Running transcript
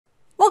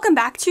Welcome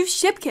back to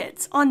Ship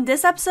Kids. On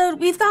this episode,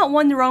 we've got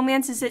one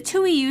romances that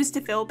Tui used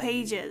to fill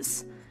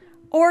pages.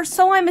 Or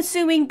so I'm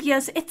assuming,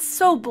 because it's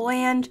so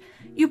bland.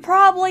 You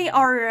probably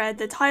already read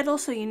the title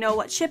so you know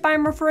what ship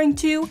I'm referring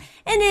to,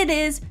 and it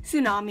is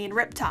Tsunami and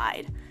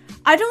Riptide.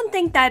 I don't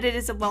think that it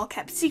is a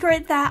well-kept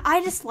secret that I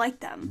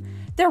dislike them.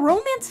 Their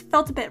romance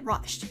felt a bit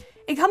rushed.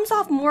 It comes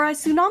off more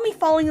as Tsunami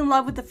falling in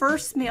love with the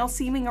first male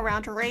seeming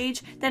around her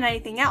age than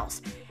anything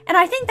else. And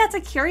I think that's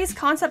a curious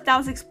concept that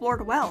was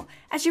explored well,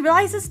 as she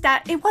realizes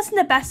that it wasn't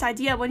the best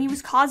idea when he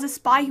was caused a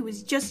spy who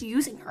was just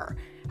using her.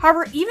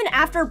 However, even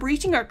after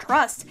breaching her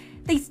trust,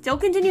 they still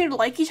continue to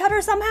like each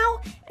other somehow,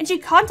 and she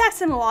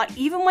contacts him a lot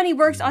even when he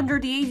works under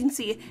the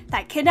agency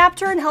that kidnapped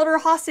her and held her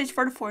hostage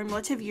for the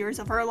formative years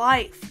of her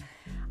life.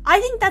 I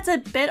think that's a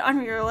bit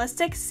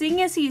unrealistic,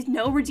 seeing as he's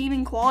no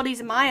redeeming qualities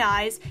in my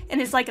eyes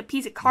and is like a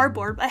piece of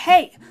cardboard, but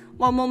hey,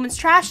 one moment's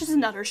trash is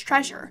another's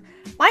treasure.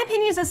 My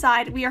opinions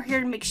aside, we are here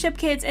to make ship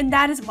kids, and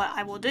that is what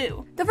I will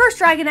do. The first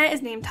Dragonet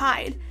is named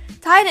Tide.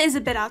 Tide is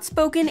a bit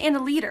outspoken and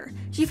a leader.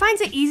 She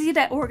finds it easy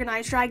to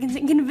organize dragons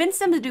and convince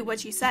them to do what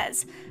she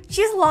says.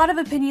 She has a lot of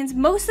opinions,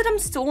 most of them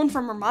stolen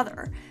from her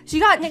mother. She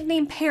got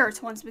nicknamed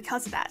Parrots once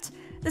because of that.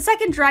 The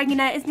second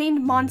Dragonet is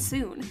named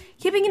Monsoon,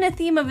 keeping in a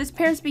theme of his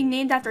parents being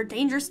named after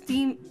dangerous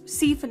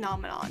sea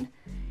phenomenon.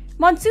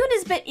 Monsoon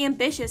is a bit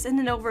ambitious and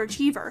an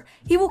overachiever.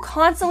 He will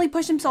constantly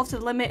push himself to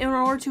the limit in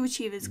order to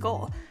achieve his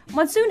goal.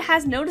 Monsoon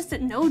has noticed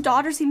that no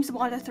daughter seems to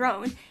want a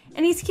throne,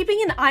 and he's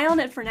keeping an eye on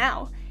it for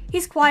now.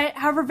 He's quiet,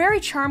 however very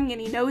charming, and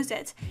he knows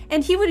it,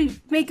 and he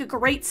would make a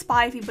great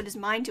spy if he put his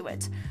mind to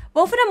it.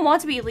 Both of them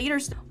want to be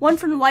leaders, one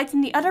from the lights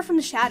and the other from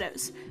the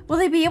shadows. Will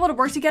they be able to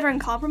work together and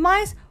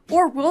compromise,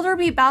 or will there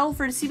be a battle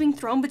for the seeming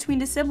throne between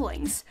the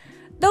siblings?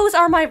 Those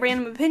are my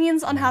random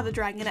opinions on how the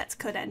Dragonets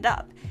could end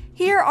up.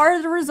 Here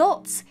are the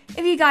results.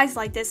 If you guys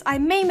like this, I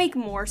may make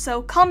more,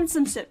 so comment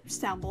some tips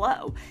down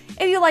below.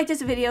 If you like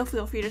this video,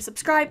 feel free to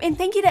subscribe, and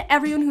thank you to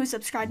everyone who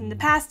subscribed in the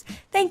past.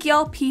 Thank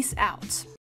y'all, peace out.